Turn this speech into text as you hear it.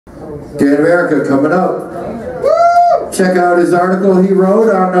Dan America coming up. Check out his article he wrote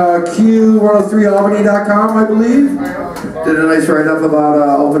on Q103albany.com, I believe. Did a nice write-up about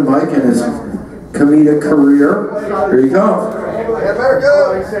open mic and his comedic career. Here you go.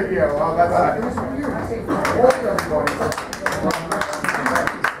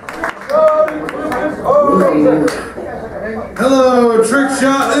 Hello, Trick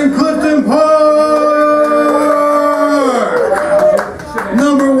Shot in Clifton Park!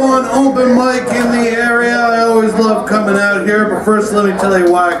 #1 open mic in the area. I always love coming out here, but first let me tell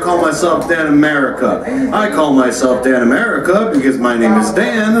you why I call myself Dan America. I call myself Dan America because my name is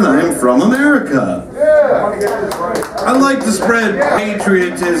Dan and I am from America. I like to spread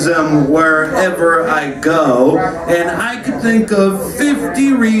patriotism wherever I go, and I could think of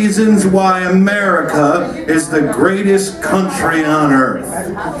 50 reasons why America is the greatest country on earth.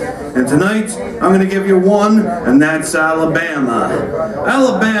 And tonight, I'm going to give you one, and that's Alabama.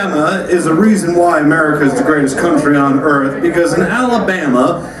 Alabama is a reason why America is the greatest country on earth, because in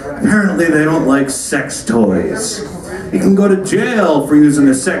Alabama, apparently they don't like sex toys. You can go to jail for using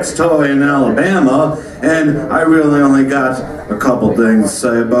a sex toy in Alabama, and I really only got a couple things to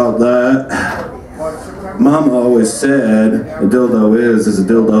say about that. Mama always said, a dildo is as a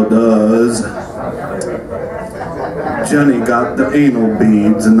dildo does. Jenny got the anal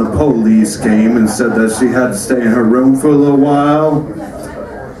beads and the police came and said that she had to stay in her room for a little while.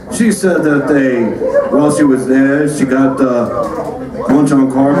 She said that while she was there, she got lunch on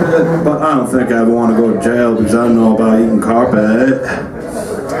carpet, but I don't think I ever want to go to jail because I don't know about eating carpet.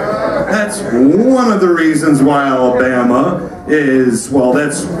 That's one of the reasons why Alabama is, well,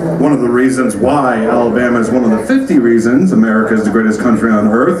 that's one of the reasons why Alabama is one of the 50 reasons America is the greatest country on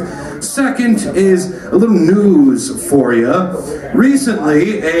earth. Second is a little news for you.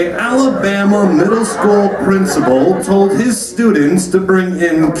 Recently, a Alabama middle school principal told his students to bring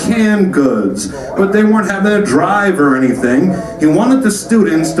in canned goods, but they weren't having a drive or anything. He wanted the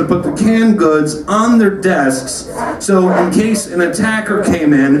students to put the canned goods on their desks, so in case an attacker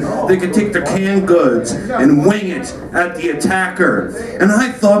came in, they could take their canned goods and wing it at the attacker. And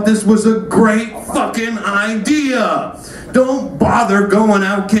I thought this was a great fucking idea. Don't bother going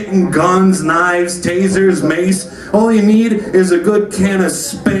out getting guns, knives, tasers, mace. All you need is a good can of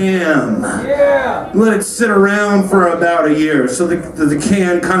Spam. Yeah. Let it sit around for about a year so the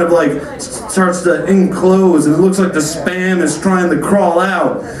can kind of like starts to enclose and it looks like the Spam is trying to crawl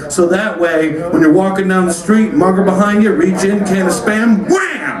out. So that way, when you're walking down the street, mugger behind you, reach in, can of Spam,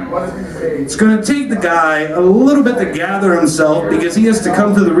 wham! It's going to take the guy a little bit to gather himself because he has to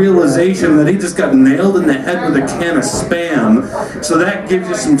come to the realization that he just got nailed in the head with a can of Spam. So that gives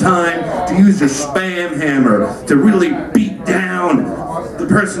you some time to use your Spam hammer to really beat down the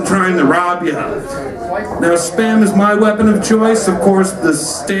person trying to rob you. Now, Spam is my weapon of choice. Of course, the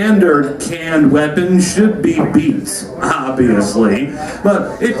standard canned weapon should be beets, obviously.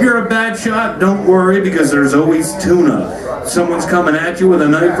 But if you're a bad shot, don't worry because there's always tuna. Someone's coming at you with a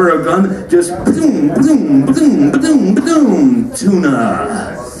knife or a gun, just boom, boom, boom, boom, boom,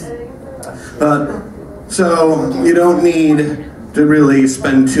 tuna. So you don't need to really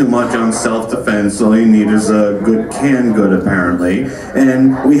spend too much on self-defense. All you need is a good canned good, apparently.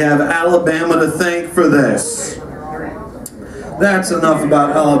 And we have Alabama to thank for this. That's enough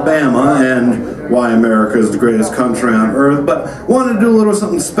about Alabama and why America is the greatest country on earth, but I wanted to do a little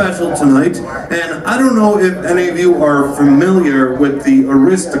something special tonight, and I don't know if any of you are familiar with the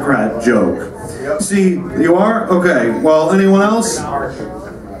aristocrat joke. See, you are? Okay, well, anyone else?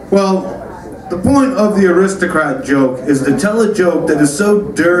 Well, the point of the aristocrat joke is to tell a joke that is so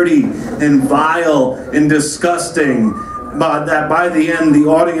dirty and vile and disgusting that by the end the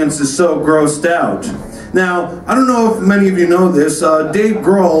audience is so grossed out. Now, I don't know if many of you know this, Dave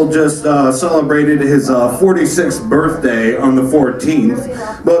Grohl just celebrated his 46th birthday on the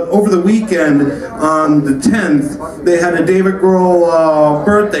 14th, but over the weekend, on the 10th, they had a David Grohl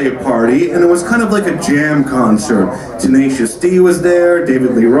birthday party, and it was kind of like a jam concert. Tenacious D was there,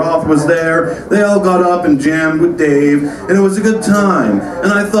 David Lee Roth was there, they all got up and jammed with Dave, and it was a good time.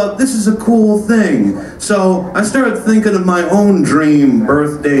 And I thought, this is a cool thing. So I started thinking of my own dream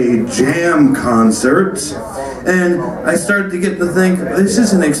birthday jam concert. And I started to get to think, this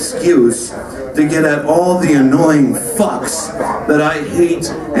is an excuse to get at all the annoying fucks that I hate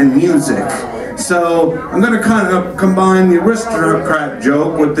in music. So I'm going to kind of combine the aristocrat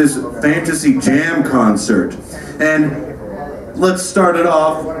joke with this fantasy jam concert. And let's start it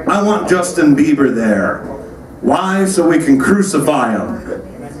off. I want Justin Bieber there. Why? So we can crucify him.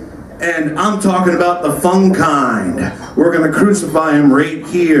 And I'm talking about the fun kind. We're going to crucify him right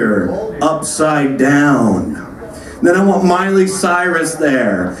here, upside down. Then I want Miley Cyrus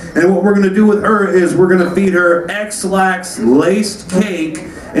there. And what we're going to do with her is we're going to feed her X-Lax laced cake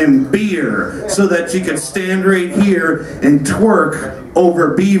and beer so that she can stand right here and twerk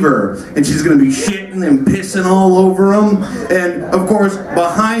over Beaver. And she's going to be shitting and pissing all over him. And of course,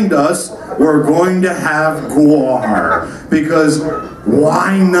 behind us, we're going to have Guar. Because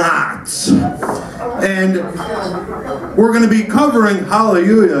why not? And we're going to be covering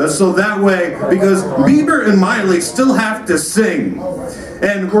Hallelujah, so that way, because Bieber and Miley still have to sing.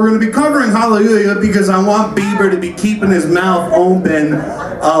 And we're going to be covering Hallelujah because I want Bieber to be keeping his mouth open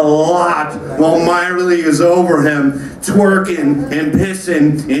a lot while Miley is over him, twerking and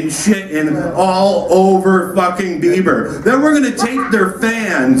pissing and shitting all over fucking Bieber. Then we're going to take their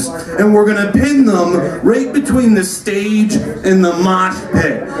fans and we're going to pin them right between the stage and the mosh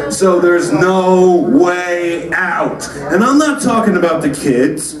pit. So there's no way out. And I'm not talking about the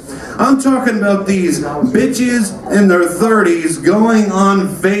kids. I'm talking about these bitches in their 30s going on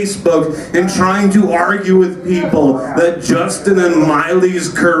Facebook and trying to argue with people that Justin and Miley's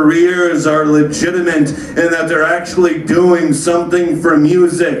careers are legitimate and that they're actually doing something for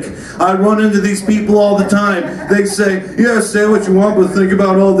music. I run into these people all the time. They say, yeah, say what you want, but think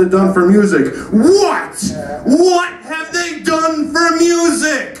about all they've done for music. What? What have they done for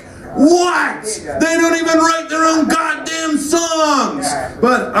music? What? They don't even write their own goddamn songs!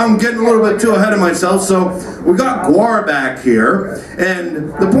 But I'm getting a little bit too ahead of myself, so we got Guar back here.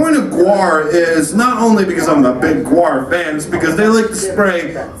 And the point of Guar is not only because I'm a big Guar fan, it's because they like to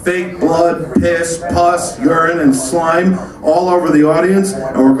spray fake blood, piss, pus, urine, and slime all over the audience.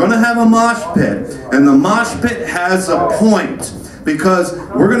 And we're going to have a mosh pit. And the mosh pit has a point, because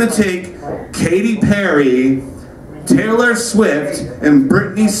we're going to take Katy Perry, Taylor Swift, and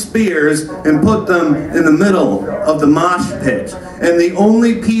Britney Spears and put them in the middle of the mosh pit. And the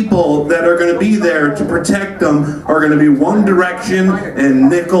only people that are going to be there to protect them are going to be One Direction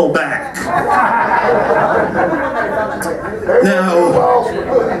and Nickelback.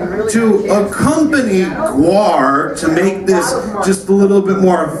 Now, to accompany Guar, to make this just a little bit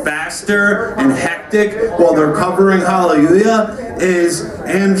more faster and hectic while they're covering Hallelujah, is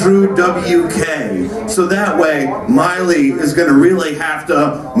Andrew WK. So that way, Miley is going to really have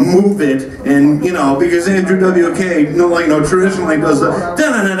to move it, and you know, because Andrew WK, traditionally does the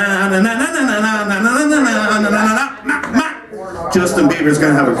Justin Bieber's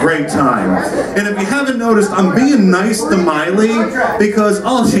going to have a great time. And if you haven't noticed, I'm being nice to Miley because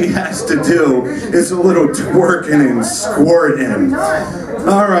all she has to do is a little twerking and squirting.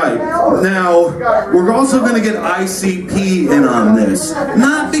 Alright, now, we're also going to get ICP in on this.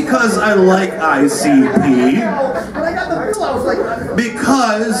 Not because I like ICP,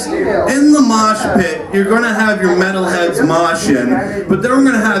 because in the mosh pit, you're going to have your metalheads moshing, but then we're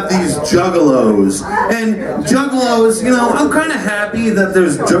going to have these juggalos. And juggalos, I'm kind of happy that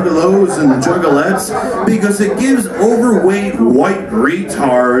there's juggalos and juggalettes because it gives overweight white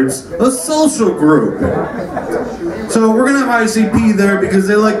retards a social group. So we're going to have ICP there because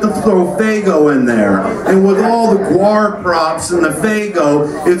they like to throw Faygo in there. And with all the Guar props and the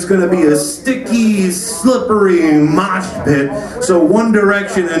Faygo, it's going to be a sticky, slippery mosh pit. So One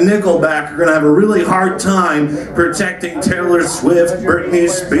Direction and Nickelback are going to have a really hard time protecting Taylor Swift, Britney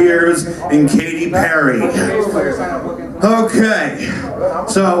Spears, and Katy Perry. Okay,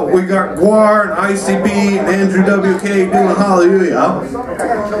 so we got Guar and ICP and Andrew WK doing Hallelujah.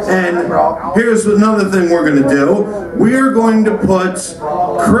 And here's another thing we're going to do. We are going to put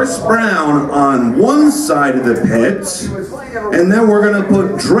Chris Brown on one side of the pit, and then we're going to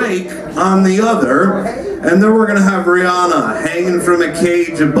put Drake on the other, and then we're going to have Rihanna hanging from a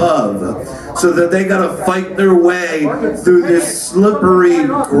cage above, so that they got to fight their way through this slippery,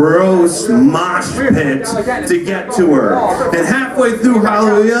 gross mosh pit to get to her. And halfway through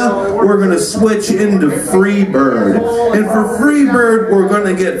Hallelujah, we're going to switch into Freebird. And for Freebird, we're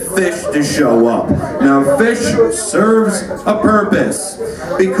going to get Fish to show up. Now, Fish serves a purpose,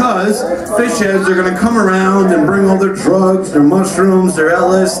 because fish heads are going to come around and bring all their drugs, their mushrooms, their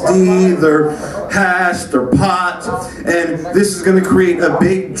LSD, their hash, their pot, and this is going to create a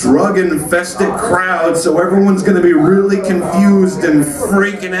big drug-infested crowd, so everyone's going to be really confused and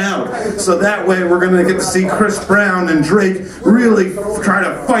freaking out. So that way we're going to get to see Chris Brown and Drake really try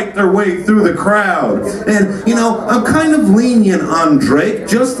to fight their way through the crowd. And, I'm kind of lenient on Drake,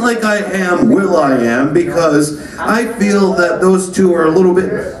 just like I am will.i.am, because I feel that those two are a little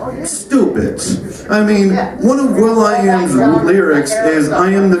bit stupid. I mean, one of will.i.am's lyrics is,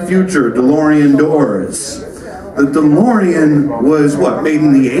 "I am the future, DeLorean doors." The DeLorean was, what, made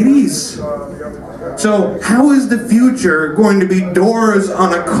in the 80s? So how is the future going to be doors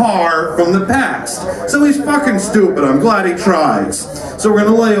on a car from the past? So he's fucking stupid. I'm glad he tries. So we're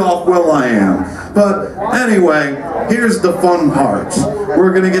gonna lay off Will.i.am. But anyway, here's the fun part.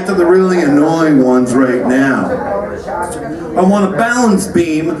 We're gonna get to the really annoying ones right now. I want a balance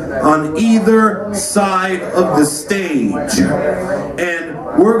beam on either side of the stage. And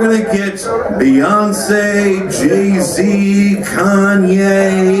we're gonna get Beyonce, Jay-Z,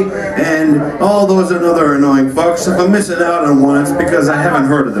 Kanye, and all those other annoying fucks. If I'm missing out on one, it's because I haven't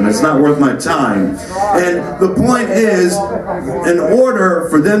heard of them. It's not worth my time. And the point is, in order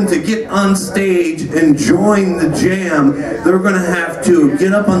for them to get on stage and join the jam, they're gonna have to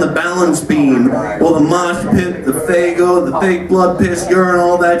get up on the balance beam while the mosh pit, the Fago, the fake blood, piss, urine,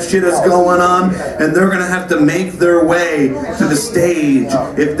 all that shit is going on, and they're gonna have to make their way to the stage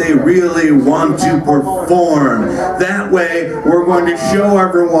if they really want to perform. That way, we're going to show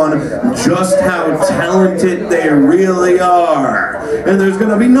everyone just how talented they really are. And there's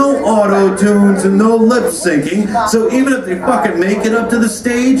gonna be no auto-tunes and no lip-syncing, so even if they fucking make it up to the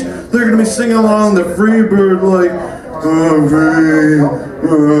stage, they're gonna be singing along the Freebird like,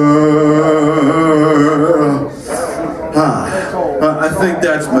 I think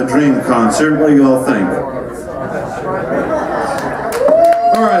that's my dream concert. What do you all think?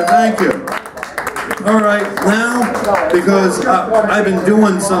 Alright, thank you. Alright, now, because I've been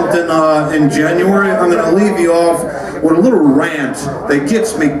doing something in January, I'm going to leave you off with a little rant that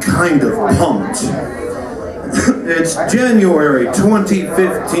gets me kind of pumped. It's January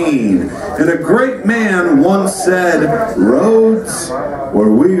 2015, and a great man once said, "Roads, where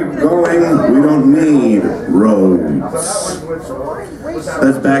we're going, we don't need roads."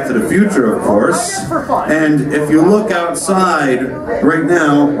 That's Back to the Future, of course. And if you look outside right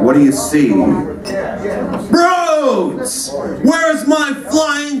now, what do you see? Roads! Where's my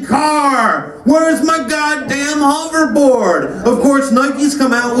flying car? Where's my goddamn hoverboard? Of course, Nike's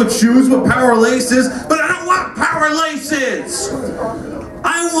come out with shoes with power laces, but I don't want power laces!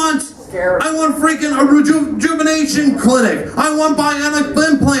 I want freaking a rejuvenation clinic. I want bionic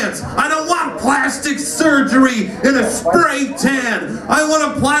implants. I don't want plastic surgery in a spray tan. I want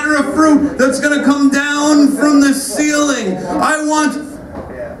a platter of fruit that's gonna come down from the ceiling. I want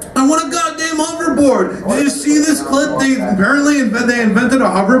a goddamn hoverboard. Did you see this clip? They invented a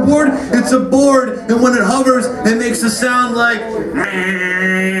hoverboard. It's a board, and when it hovers, it makes a sound like.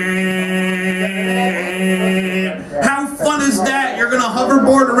 How fun is that? You're gonna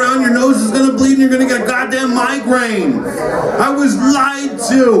hoverboard around, your nose is gonna bleed, and you're gonna get a goddamn migraine. I was lied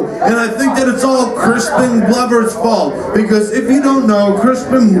to, and I think that it's all Crispin Glover's fault. Because if you don't know,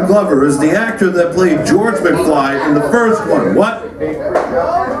 Crispin Glover is the actor that played George McFly in the first one. What?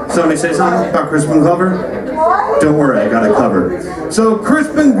 Somebody say something about Crispin Glover? Don't worry, I got it covered. So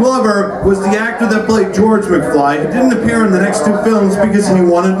Crispin Glover was the actor that played George McFly. He didn't appear in the next two films because he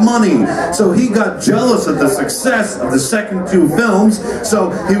wanted money. So he got jealous of the success of the second two films.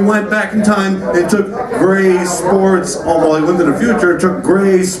 So he went back in time and took Gray's Sports, well, he went to the future, took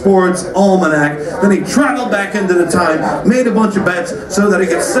Gray's Sports Almanac. Then he traveled back into the time, made a bunch of bets so that he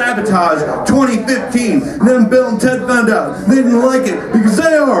could sabotage 2015. And then Bill and Ted found out they didn't like it because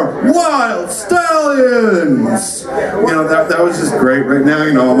they are wild stallions. You know, that was just great. Right now,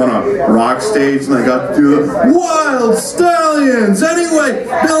 you know, I'm on a rock stage and I got to do the wild stallions. Anyway,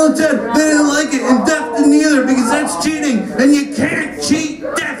 Bill and Ted, they didn't like it, and Death didn't either because that's cheating. And you can't cheat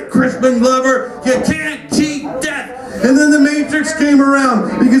death, Crispin Glover. You can't cheat death. And then the Matrix came around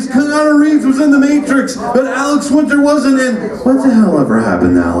because Keanu Reeves was in the Matrix, but Alex Winter wasn't in. What the hell ever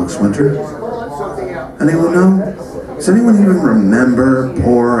happened to Alex Winter? Anyone know? Does anyone even remember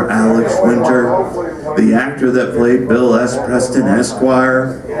poor Alex Winter? The actor that played Bill S. Preston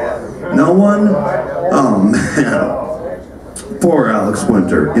Esquire? No one? Oh man. Poor Alex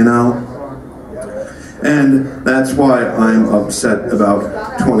Winter, you know? And that's why I'm upset about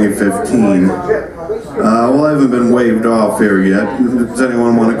 2015. Well, I haven't been waved off here yet. Does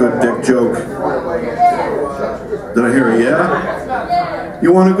anyone want a good dick joke? Did I hear a yeah?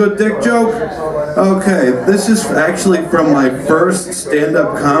 You want a good dick joke? Okay, this is actually from my first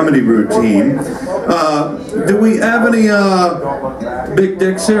stand-up comedy routine. Do we have any big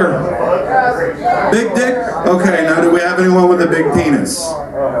dicks here? Big dick? Okay, now do we have anyone with a big penis?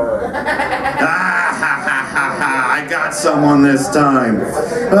 I got someone this time.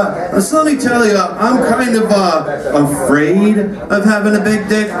 So let me tell you, I'm kind of afraid of having a big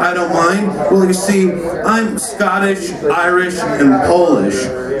dick. I don't mind. Well, you see, I'm Scottish, Irish, and Polish,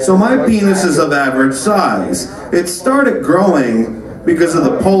 so my penis is of average size. It started growing because of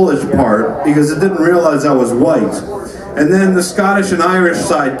the Polish part, because it didn't realize I was white. And then the Scottish and Irish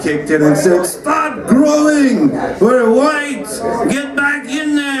side kicked in and said, "Stop growing! We're white! Get back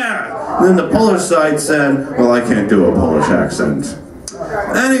in there!" And then the Polish side said, well, I can't do a Polish accent.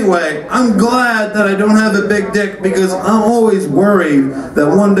 Anyway, I'm glad that I don't have a big dick because I'm always worried that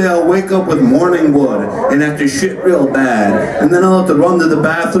one day I'll wake up with morning wood and have to shit real bad. And then I'll have to run to the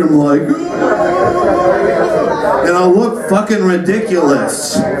bathroom like, and I'll look fucking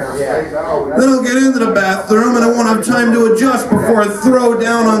ridiculous. Then I'll get into the bathroom and I won't have time to adjust before I throw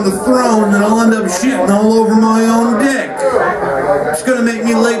down on the throne and I'll end up shitting all over my own dick. It's gonna make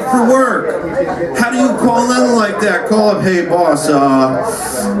me late for work. How do you call in like that? Call up, hey boss,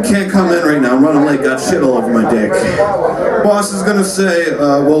 can't come in right now, I'm running late, got shit all over my dick. Boss is gonna say,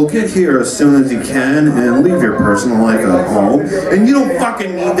 well get here as soon as you can and leave your personal life at home. And you don't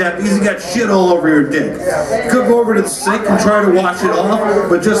fucking need that because you got shit all over your dick. You could go over to the sink and try to wash it off,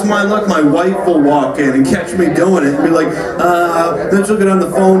 but just my luck, my wife will walk in and catch me doing it and be like, then she'll get on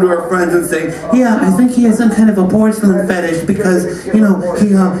the phone to her friends and say, yeah, I think he has some kind of a porcelain fetish because, you know,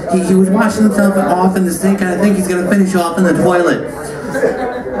 he was washing himself off in the sink and I think he's gonna finish off in the toilet.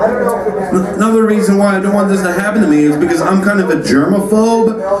 Another reason why I don't want this to happen to me is because I'm kind of a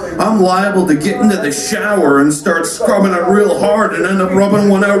germaphobe. I'm liable to get into the shower and start scrubbing it real hard and end up rubbing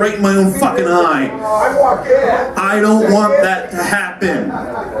one out right in my own fucking eye. I don't want that to happen.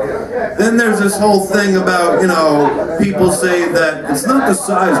 Then there's this whole thing about, you know, people say that it's not the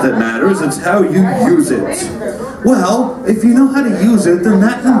size that matters, it's how you use it. Well, if you know how to use it, then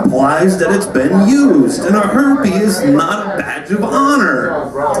that implies that it's been used, and a herpy is not a badge of honor.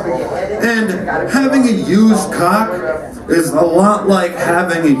 And having a used cock is a lot like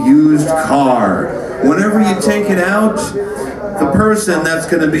having a used car. Whenever you take it out, the person that's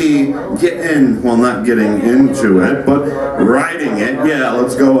going to be getting, well not getting into it, but riding it, yeah,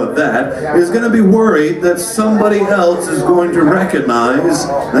 let's go with that, is going to be worried that somebody else is going to recognize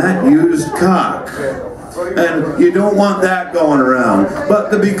that used cock. And you don't want that going around. But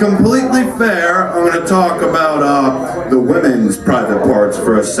to be completely fair, I'm going to talk about the women's private parts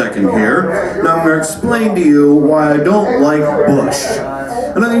for a second here. Now I'm going to explain to you why I don't like bush.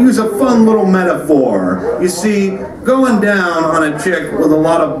 And I'm going to use a fun little metaphor. You see, going down on a chick with a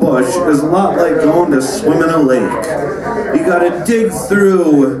lot of bush is a lot like going to swim in a lake. You got to dig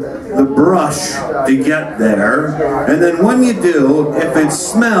through the brush to get there, and then when you do, if it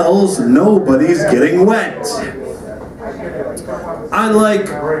smells, nobody's getting wet. I like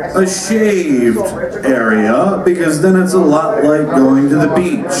a shaved area because then it's a lot like going to the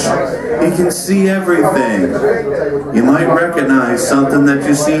beach. You can see everything. You might recognize something that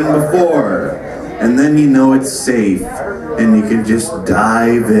you've seen before, and then you know it's safe, and you can just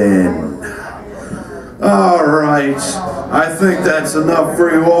dive in. Alright, I think that's enough for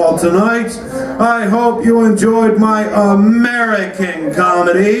you all tonight. I hope you enjoyed my American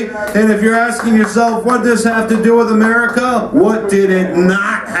comedy. And if you're asking yourself, what does this have to do with America? What did it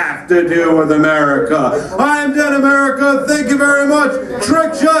not have to do with America? I'm Dead America. Thank you very much.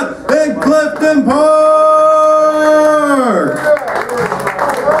 Trick shot.